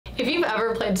If you've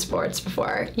ever played sports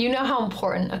before, you know how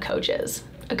important a coach is.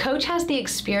 A coach has the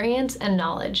experience and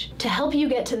knowledge to help you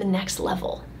get to the next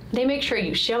level. They make sure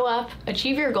you show up,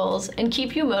 achieve your goals, and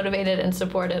keep you motivated and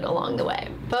supported along the way.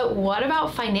 But what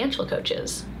about financial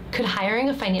coaches? Could hiring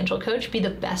a financial coach be the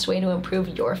best way to improve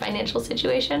your financial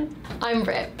situation? I'm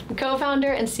Britt,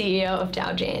 co-founder and CEO of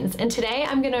Dow Janes, and today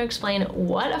I'm going to explain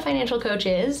what a financial coach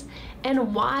is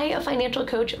and why a financial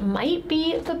coach might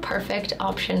be the perfect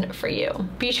option for you.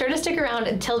 Be sure to stick around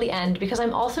until the end because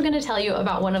I'm also going to tell you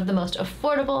about one of the most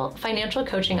affordable financial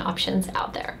coaching options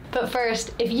out there. But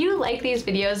first, if you like these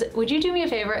videos, would you do me a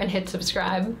favor and hit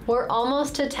subscribe? We're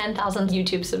almost to 10,000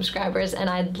 YouTube subscribers and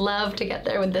I'd love to get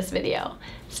there with this video.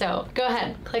 So go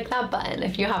ahead, click that button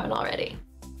if you haven't already.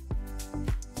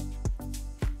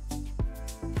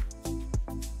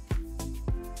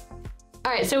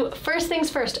 All right, so first things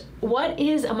first, what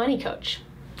is a money coach?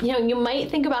 You know, you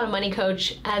might think about a money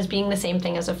coach as being the same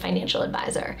thing as a financial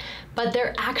advisor, but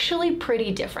they're actually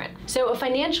pretty different. So a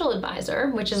financial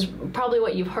advisor, which is probably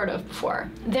what you've heard of before,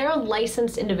 they're a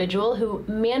licensed individual who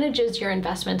manages your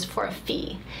investments for a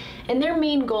fee. And their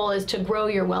main goal is to grow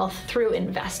your wealth through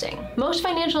investing. Most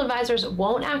financial advisors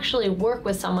won't actually work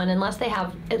with someone unless they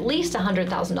have at least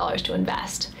 $100,000 to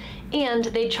invest. And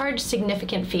they charge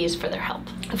significant fees for their help.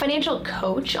 A financial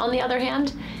coach, on the other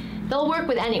hand, they'll work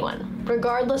with anyone,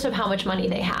 regardless of how much money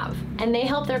they have. And they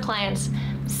help their clients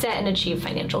set and achieve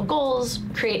financial goals,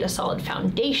 create a solid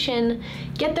foundation,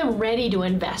 get them ready to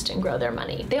invest and grow their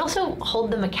money. They also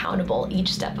hold them accountable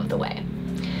each step of the way.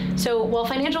 So while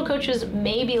financial coaches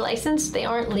may be licensed, they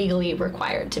aren't legally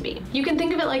required to be. You can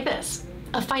think of it like this.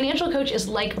 A financial coach is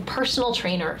like a personal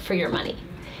trainer for your money.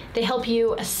 They help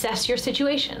you assess your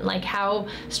situation, like how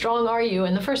strong are you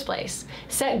in the first place?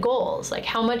 Set goals, like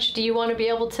how much do you want to be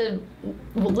able to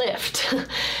lift?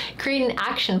 Create an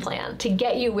action plan to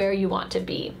get you where you want to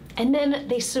be. And then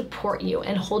they support you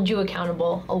and hold you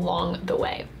accountable along the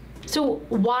way. So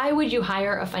why would you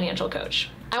hire a financial coach?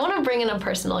 I want to bring in a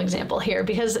personal example here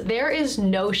because there is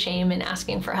no shame in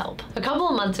asking for help. A couple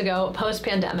of months ago,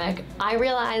 post-pandemic, I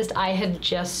realized I had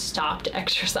just stopped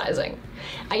exercising.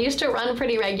 I used to run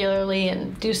pretty regularly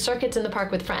and do circuits in the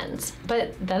park with friends,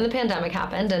 but then the pandemic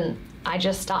happened and I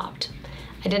just stopped.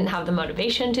 I didn't have the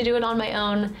motivation to do it on my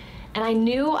own, and I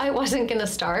knew I wasn't going to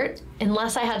start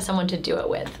unless I had someone to do it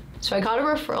with. So I got a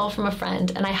referral from a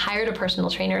friend and I hired a personal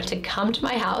trainer to come to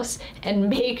my house and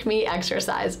make me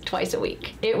exercise twice a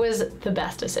week. It was the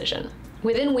best decision.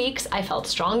 Within weeks, I felt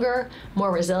stronger,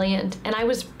 more resilient, and I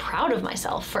was proud of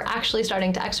myself for actually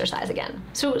starting to exercise again.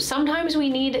 So sometimes we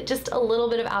need just a little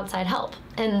bit of outside help.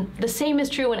 And the same is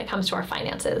true when it comes to our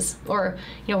finances or,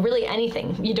 really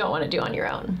anything you don't want to do on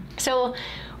your own. So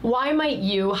why might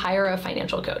you hire a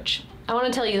financial coach? I want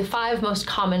to tell you the 5 most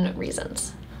common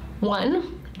reasons.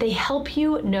 1, they help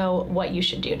you know what you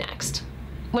should do next.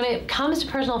 When it comes to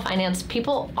personal finance,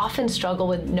 people often struggle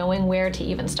with knowing where to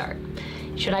even start.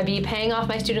 Should I be paying off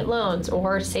my student loans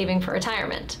or saving for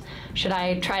retirement? Should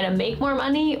I try to make more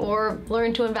money or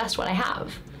learn to invest what I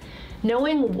have?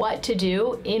 Knowing what to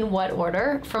do in what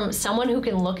order from someone who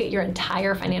can look at your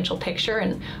entire financial picture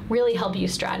and really help you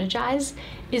strategize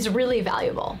is really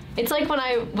valuable. It's like when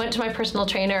I went to my personal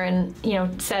trainer and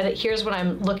said, here's what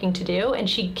I'm looking to do, and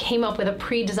she came up with a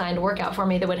pre-designed workout for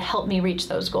me that would help me reach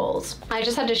those goals. I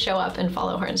just had to show up and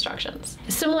follow her instructions.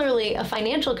 Similarly, a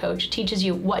financial coach teaches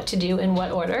you what to do in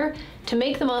what order to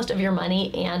make the most of your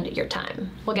money and your time.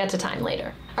 We'll get to time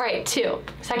later. All right, 2,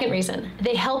 second reason,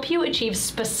 they help you achieve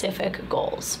specific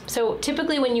goals. So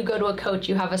typically when you go to a coach,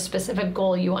 you have a specific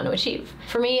goal you want to achieve.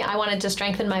 For me, I wanted to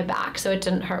strengthen my back so it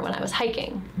didn't hurt when I was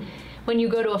hiking. When you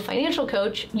go to a financial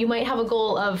coach, you might have a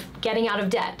goal of getting out of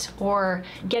debt or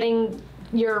getting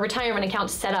your retirement account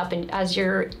set up as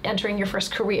you're entering your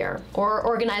first career, or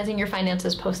organizing your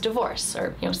finances post-divorce,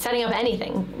 or setting up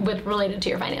anything related to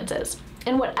your finances.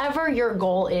 And whatever your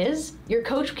goal is, your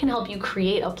coach can help you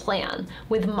create a plan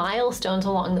with milestones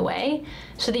along the way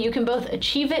so that you can both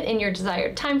achieve it in your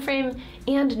desired time frame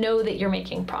and know that you're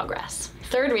making progress.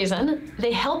 Third reason,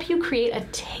 they help you create a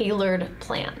tailored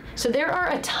plan. So there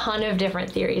are a ton of different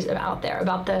theories out there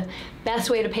about the best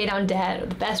way to pay down debt, or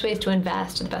the best ways to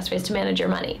invest, or the best ways to manage your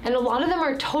money. And a lot of them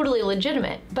are totally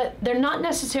legitimate, but they're not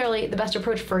necessarily the best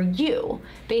approach for you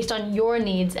based on your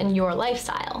needs and your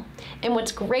lifestyle. And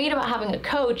what's great about having a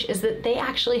coach is that they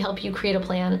actually help you create a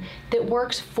plan that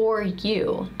works for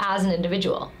you as an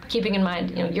individual, keeping in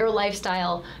mind, your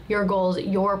lifestyle, your goals,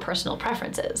 your personal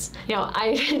preferences.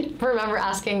 I remember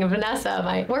asking Vanessa,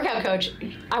 my workout coach,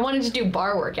 I wanted to do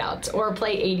bar workouts or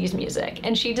play 80s music,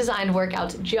 and she designed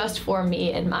workouts just for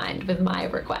me in mind with my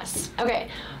requests. Okay,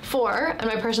 4, and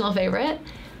my personal favorite,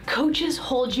 Coaches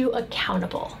hold you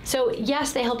accountable. So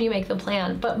yes, they help you make the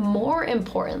plan, but more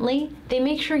importantly, they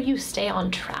make sure you stay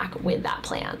on track with that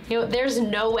plan. There's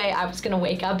no way I was gonna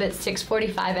wake up at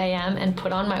 6:45 a.m. and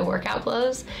put on my workout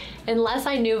clothes unless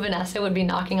I knew Vanessa would be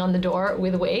knocking on the door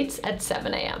with weights at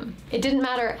 7 a.m. It didn't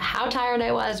matter how tired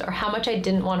I was or how much I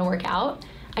didn't want to work out.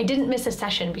 I didn't miss a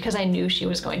session because I knew she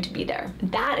was going to be there.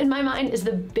 That, in my mind, is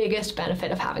the biggest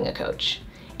benefit of having a coach.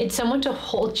 It's someone to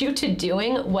hold you to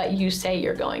doing what you say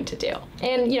you're going to do.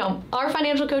 And our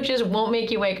financial coaches won't make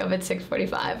you wake up at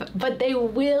 6:45, but they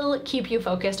will keep you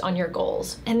focused on your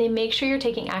goals, and they make sure you're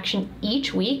taking action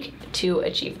each week to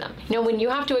achieve them. When you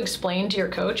have to explain to your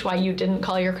coach why you didn't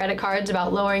call your credit cards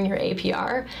about lowering your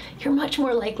APR, you're much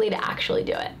more likely to actually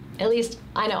do it. At least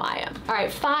I know I am. All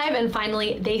right, 5, and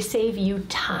finally, they save you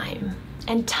time.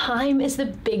 And time is the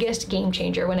biggest game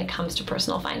changer when it comes to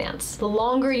personal finance. The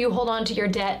longer you hold on to your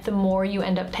debt, the more you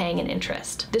end up paying in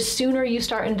interest. The sooner you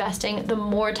start investing, the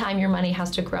more time your money has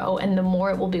to grow and the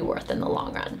more it will be worth in the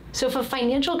long run. So if a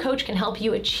financial coach can help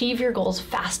you achieve your goals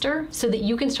faster so that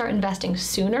you can start investing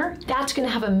sooner, that's gonna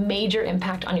have a major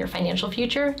impact on your financial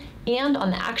future and on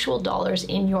the actual dollars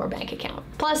in your bank account.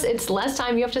 Plus, it's less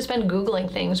time you have to spend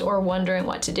Googling things or wondering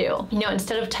what to do.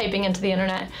 Instead of typing into the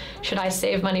internet, should I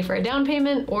save money for a down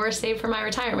payment or save for my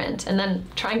retirement? And then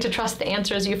trying to trust the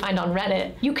answers you find on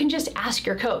Reddit, you can just ask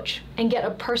your coach and get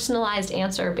a personalized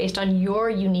answer based on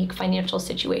your unique financial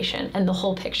situation and the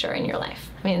whole picture in your life.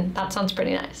 That sounds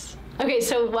pretty nice. Okay,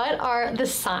 so what are the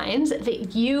signs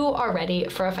that you are ready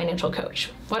for a financial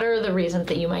coach? What are the reasons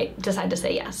that you might decide to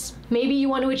say yes? Maybe you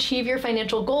want to achieve your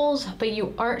financial goals, but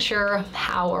you aren't sure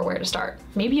how or where to start.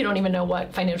 Maybe you don't even know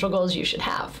what financial goals you should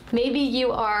have. Maybe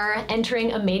you are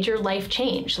entering a major life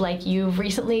change, like you've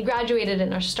recently graduated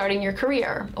and are starting your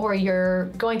career, or you're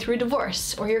going through a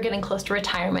divorce, or you're getting close to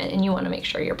retirement and you want to make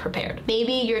sure you're prepared.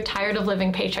 Maybe you're tired of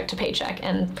living paycheck to paycheck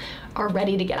and are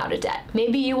ready to get out of debt.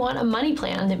 Maybe you want a money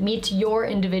plan that meets your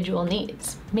individual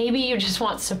needs. Maybe you just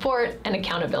want support and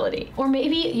accountability. Or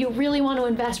maybe you really want to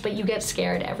invest, but you get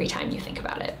scared every time you think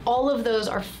about it. All of those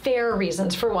are fair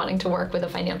reasons for wanting to work with a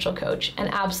financial coach, and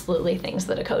absolutely things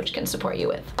that a coach can support you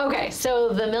with. Okay, so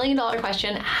the million-dollar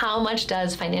question, how much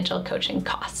does financial coaching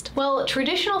cost? Well,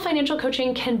 traditional financial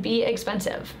coaching can be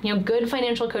expensive. Good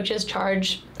financial coaches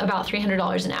charge about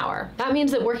 $300 an hour. That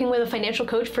means that working with a financial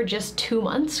coach for just 2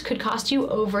 months could cost you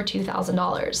over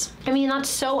 $2,000. That's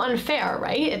so unfair,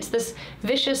 right? It's this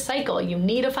vicious cycle. You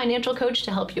need a financial coach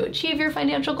to help you achieve your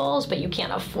financial goals, but you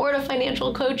can't afford a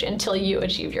financial coach until you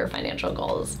achieve your financial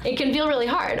goals. It can feel really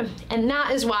hard, and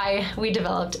that is why we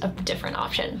developed a different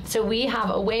option. So we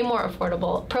have a way more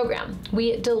affordable program.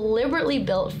 We deliberately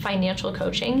built financial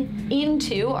coaching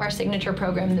into our signature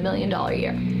program, the $1 Million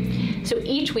Year. So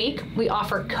each week, we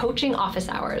offer coaching office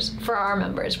hours for our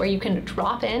members where you can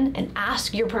drop in and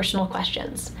ask your personal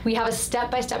questions. We have a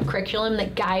step-by-step curriculum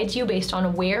that guides you based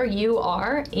on where you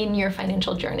are in your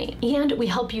financial journey. And we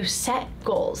help you set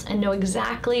goals and know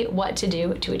exactly what to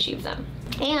do to achieve them.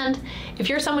 And if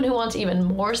you're someone who wants even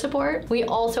more support, we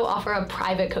also offer a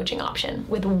private coaching option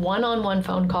with one-on-one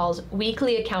phone calls,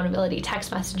 weekly accountability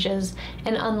text messages,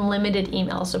 and unlimited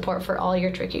email support for all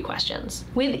your tricky questions.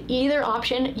 With either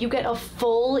option, you get a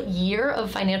full year of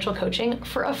financial coaching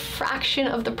for a fraction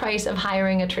of the price of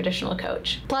hiring a traditional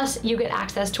coach. Plus, you get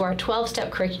access to our 12-step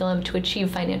curriculum to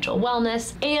achieve financial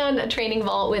wellness and a training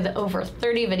vault with over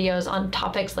 30 videos on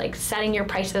topics like setting your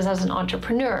prices as an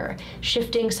entrepreneur,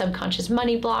 shifting subconscious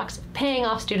money blocks, paying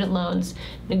off student loans,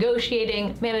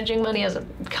 negotiating, managing money as a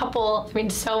couple.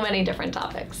 So many different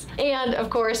topics. And of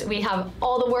course, we have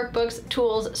all the workbooks,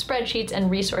 tools, spreadsheets,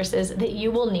 and resources that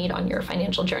you will need on your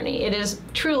financial journey. It is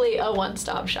truly a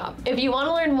one-stop shop. If you want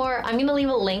to learn more, I'm going to leave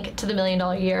a link to the $1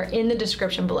 Million Year in the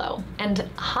description below. And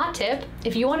hot tip,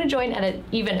 if you want to join at an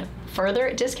even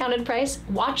further discounted price,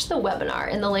 watch the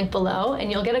webinar in the link below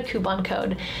and you'll get a coupon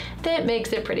code that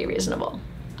makes it pretty reasonable.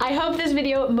 I hope this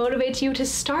video motivates you to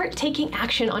start taking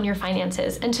action on your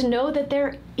finances and to know that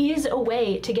there is a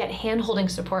way to get hand-holding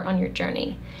support on your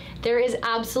journey. There is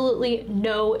absolutely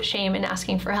no shame in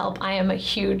asking for help. I am a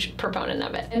huge proponent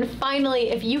of it. And finally,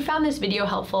 if you found this video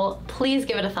helpful, please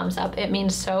give it a thumbs up. It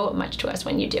means so much to us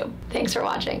when you do. Thanks for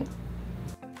watching.